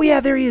be like, "Oh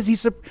yeah, there he is.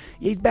 He's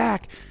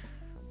back."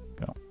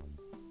 Go.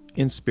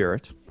 In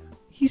spirit.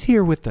 He's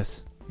here with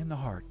us in the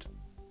heart.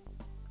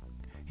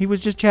 He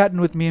was just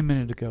chatting with me a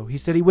minute ago. He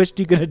said he wished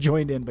he could have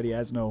joined in, but he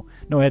has no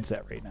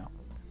headset right now.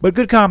 But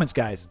good comments,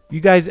 guys.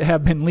 You guys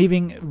have been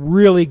leaving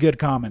really good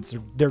comments.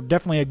 They're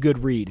definitely a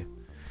good read.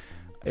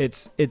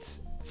 It's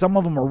some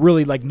of them are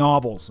really like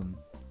novels, and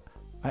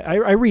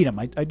I read them.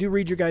 I do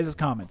read your guys'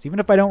 comments. Even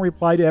if I don't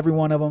reply to every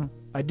one of them,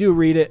 I do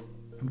read it.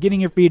 I'm getting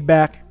your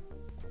feedback.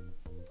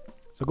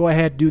 So go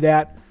ahead, do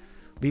that.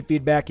 Leave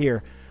feedback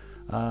here.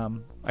 I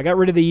got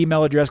rid of the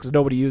email address because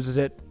nobody uses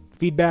it.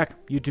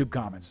 Feedback, YouTube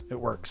comments. It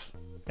works.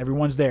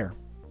 Everyone's there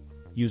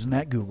using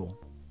that Google.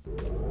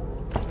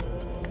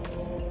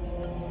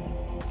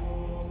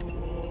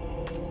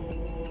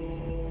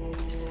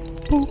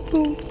 Boop,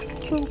 boop,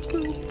 boop,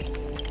 boop.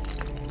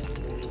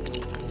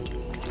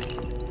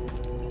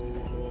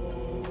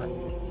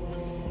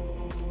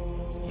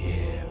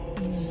 Yeah.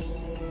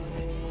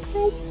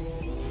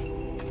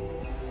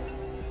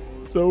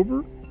 It's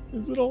over?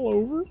 Is it all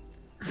over?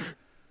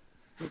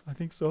 I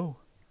think so.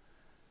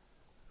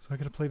 So I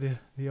gotta play the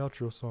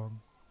outro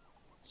song.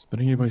 Is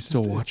anybody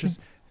still watching?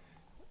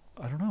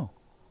 I don't know.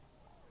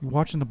 You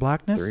watching the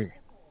blackness? 3.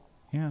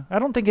 Yeah. I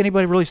don't think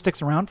anybody really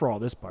sticks around for all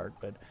this part,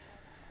 but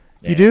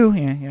if you do,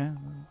 yeah.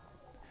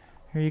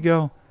 Here you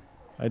go.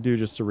 I do,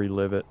 just to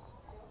relive it.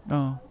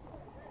 Oh.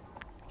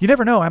 You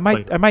never know. I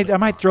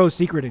might throw a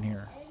secret in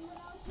here.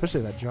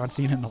 Especially that John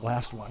Cena in the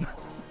last one.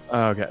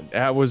 Okay.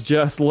 I was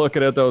just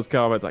looking at those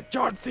comments like,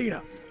 John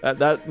Cena!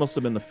 That must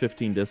have been the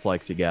 15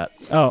 dislikes you got.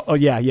 Oh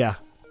yeah.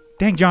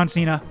 Dang John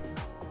Cena.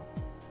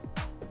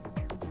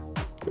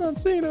 John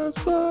Cena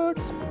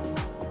sucks.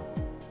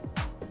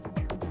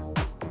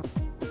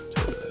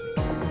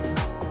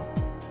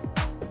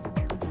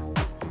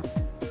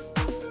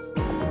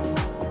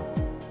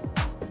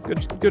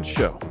 Good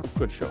show.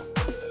 Good show.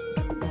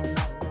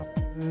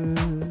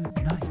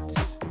 Night.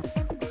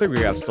 I think we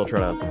got to still try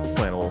to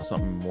plan a little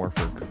something more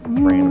for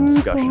random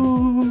discussion. Yeah.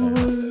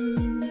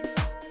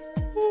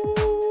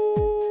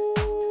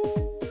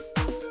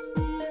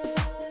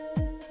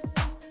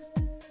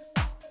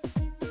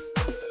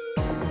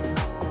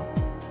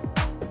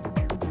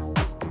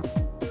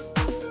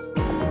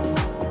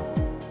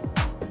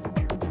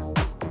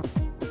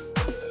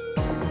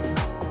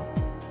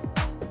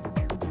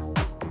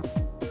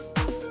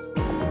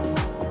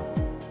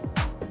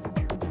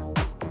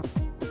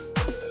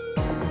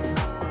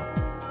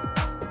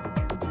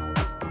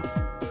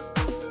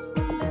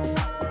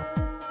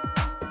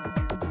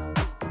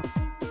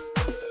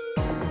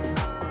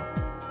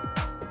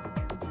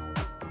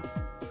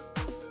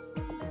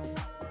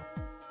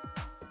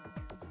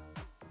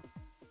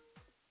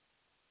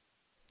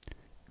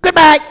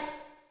 Goodbye.